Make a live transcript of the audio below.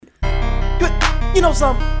You know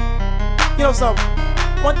something?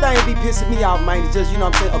 One thing be pissing me off, man, is just,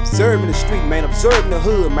 observing the street, man, observing the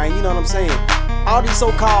hood, man, you know what I'm saying? All these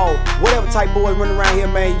so-called whatever type boys running around here,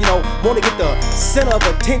 man, want to get the center of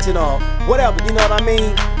attention or whatever, you know what I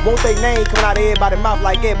mean? Want their name coming out of everybody's mouth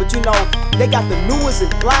like that, but they got the newest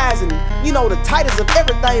and flies and, the tightest of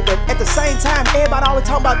everything, but at the same time, everybody always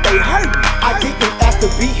talking about they hurt. I didn't ask to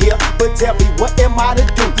be here, but tell me, what am I to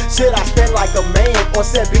do? Should I stand like a man or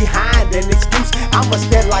stand behind an excuse? I'ma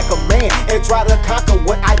stand like a man and try to conquer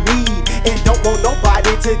what I need, and don't want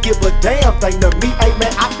nobody to give a damn thing to me. Hey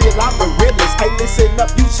man, I feel I'm the realest. Hey, listen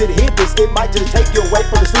up, you should hear this. It might just take you away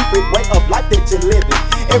from the stupid way of life that you're living.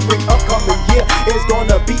 Every upcoming year is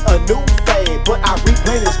gonna be a new fad, but I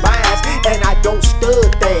replenish minds and I don't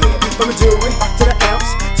stud that. From the jewelry to the amps,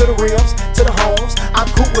 to the rims, to the homes, I'm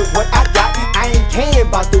cool with what I got. I ain't caring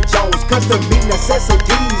about the Jones, cause to me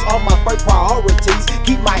necessities are my first priorities.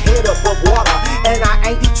 Keep my head above water, and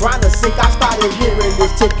I ain't trying to sink. I started hearing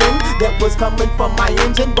this ticking that was coming from my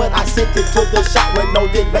engine, but I sent it to the shop with no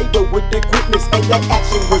delay, but with the quickness, and that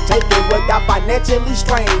action was taken without financially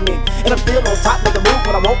straining. And I'm still on top, make a move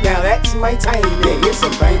what I want, now that's maintaining. Yeah, it's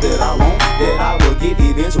some things that I want, that I will get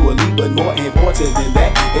eventually, but more important than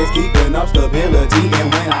that is keeping up stability. And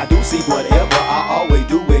when I do see whatever, I always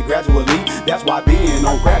do it gradually. That's why being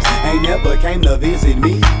on craps ain't never came to visit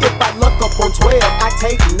me. If I luck up on 12, I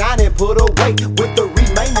take 9 and put away. With the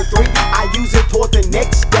remaining 3, I use it toward the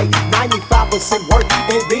next day. 95% work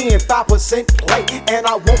and then 5% play, and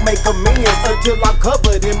I won't make amends until I'm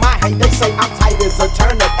covered in my hate. They say I'm tight as a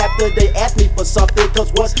turnip after they ask me for something,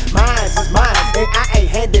 cause what's mine is mine, and I ain't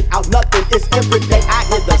handing out nothing. It's every day I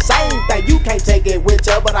hear the same thing. You can't take it with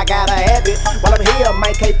ya, but I gotta have it while I'm here,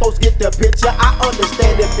 man. Can't folks get the picture? I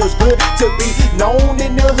understand it feels good to be known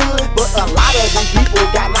in the hood, but a lot of these people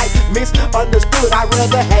got life misunderstood. I'd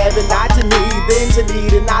rather have it not to need than to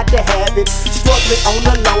need it not to have it. Struggling on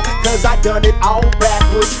the low, cause I done it all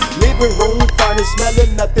backwards. Living room furnace,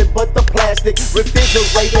 smelling nothing but the plastic.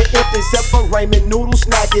 Refrigerator empty, separating noodle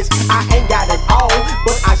snatches. I ain't got it all,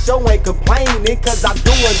 but I sure ain't complaining, cause I'm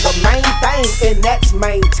doing the main thing, and that's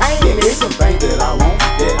maintaining. Yeah, it's some things that I want,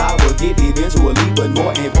 that I will get eventually, but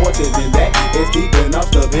more important than that is keeping up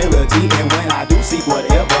stability. And when I do see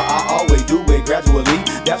whatever, I always do it gradually.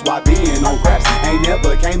 That's why being on craps ain't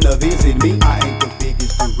never came to visit me. I ain't the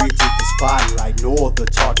biggest, the richest, the spotlight, nor the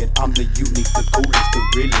target. I'm the unique, the coolest, the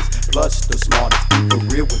realest, plus the smartest. Be for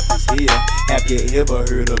real with this here. Have you ever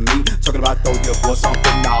heard of me talking about throw your boy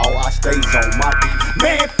something? No, I stays on my beat.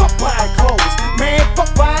 Man, fuck buying clothes, man,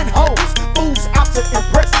 fuck buying hoes. Fools out to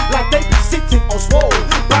impress like they be sitting on swole.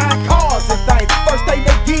 Buying cars and things, first thing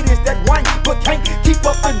they get is that wine, but can't keep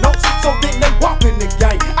up the notes, so then they walk in the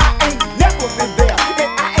game. I ain't never been there,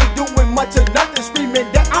 and I ain't doing much of nothing, screaming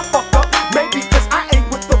that I'm fucked up. Maybe cause I ain't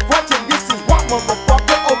with the front, and this is why,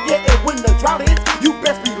 motherfucker. Oh yeah, and when the drought hits, you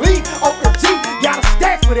best believe OMG got a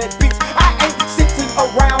stash for that bitch. I ain't sitting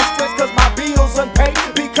around stressed cause my bills unpaid,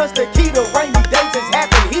 because the key to rainy days is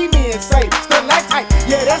having he-men saved. Stalactite,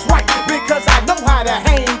 yeah that's right, because I know how to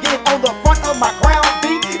hang it on the front of my crown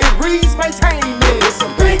beat. It reads Maintainin. It's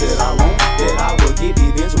some things that I want, that I will get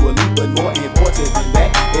eventually, but more important than that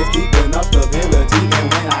is keeping up stability. And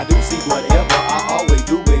when I do see whatever, I always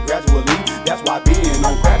do it gradually. That's why being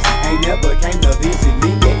on craps ain't never came to visit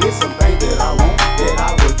me. Yeah, it's some things that I want, that I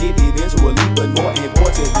will get eventually, but more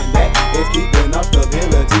important than that is keeping up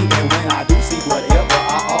stability. And when I do see whatever,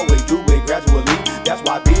 I always do it gradually. That's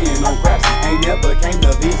why being on craps ain't never came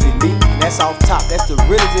to visit me. That's off top, that's the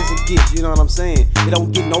realest as it gets, you know what I'm saying? It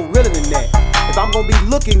don't get no realer than that. If I'm gonna be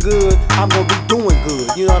looking good, I'm gonna be doing good,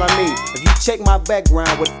 you know what I mean? If you check my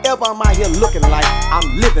background, whatever I'm out here looking like, I'm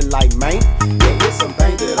living like, man. Yeah, it's some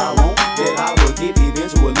things that I want, that I will get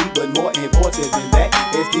eventually, but more important than that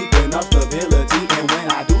is keeping up stability. And when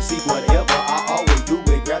I do see whatever, I always do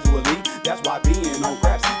it gradually. That's why being on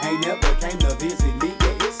craps ain't never came to visit me.